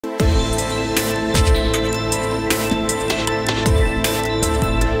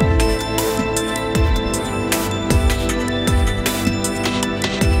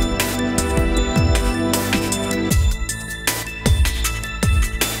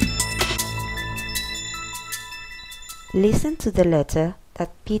Listen to the letter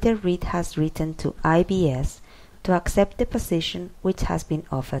that Peter Reed has written to IBS to accept the position which has been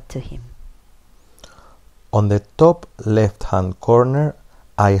offered to him. On the top left-hand corner,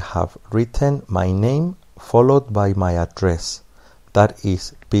 I have written my name followed by my address. That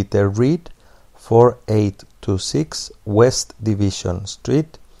is Peter Reed, 4826 West Division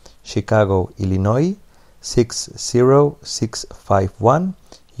Street, Chicago, Illinois, 60651,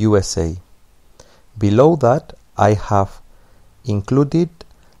 USA. Below that, I have included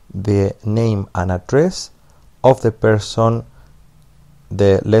the name and address of the person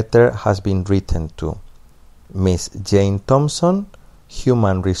the letter has been written to. Miss Jane Thompson,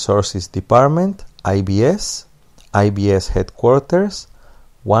 Human Resources Department, IBS Headquarters,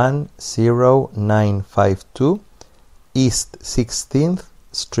 10952 East 16th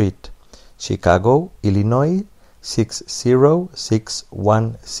Street, Chicago, Illinois,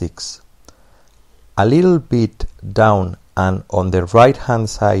 60616. A little bit down and on the right hand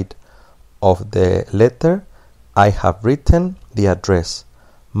side of the letter, I have written the address,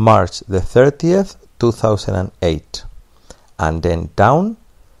 March the 30th, 2008. And then down,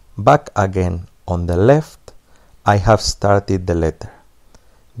 back again on the left, I have started the letter.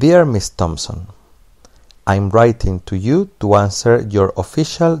 Dear Miss Thompson, I'm writing to you to answer your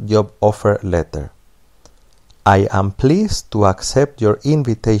official job offer letter. I am pleased to accept your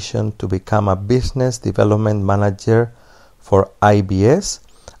invitation to become a business development manager for IBS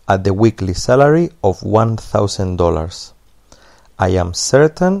at the weekly salary of $1,000. I am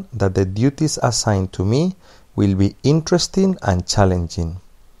certain that the duties assigned to me will be interesting and challenging.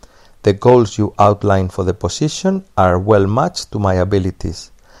 The goals you outline for the position are well matched to my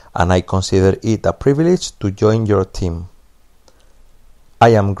abilities, and I consider it a privilege to join your team.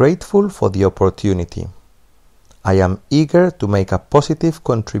 I am grateful for the opportunity. I am eager to make a positive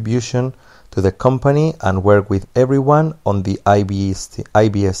contribution to the company and work with everyone on the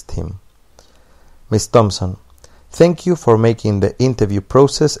IBS team. Ms. Thompson, thank you for making the interview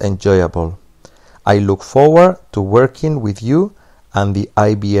process enjoyable. I look forward to working with you and the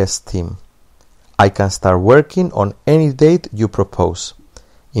IBS team. I can start working on any date you propose.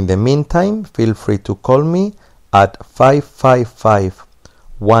 In the meantime, feel free to call me at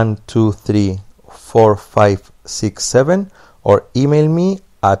 555-123-4567 or email me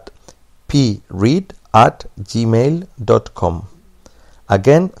at pread@gmail.com.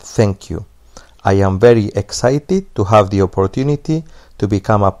 Again, thank you. I am very excited to have the opportunity to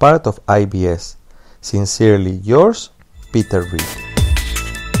become a part of IBS. Sincerely yours, Peter Reed.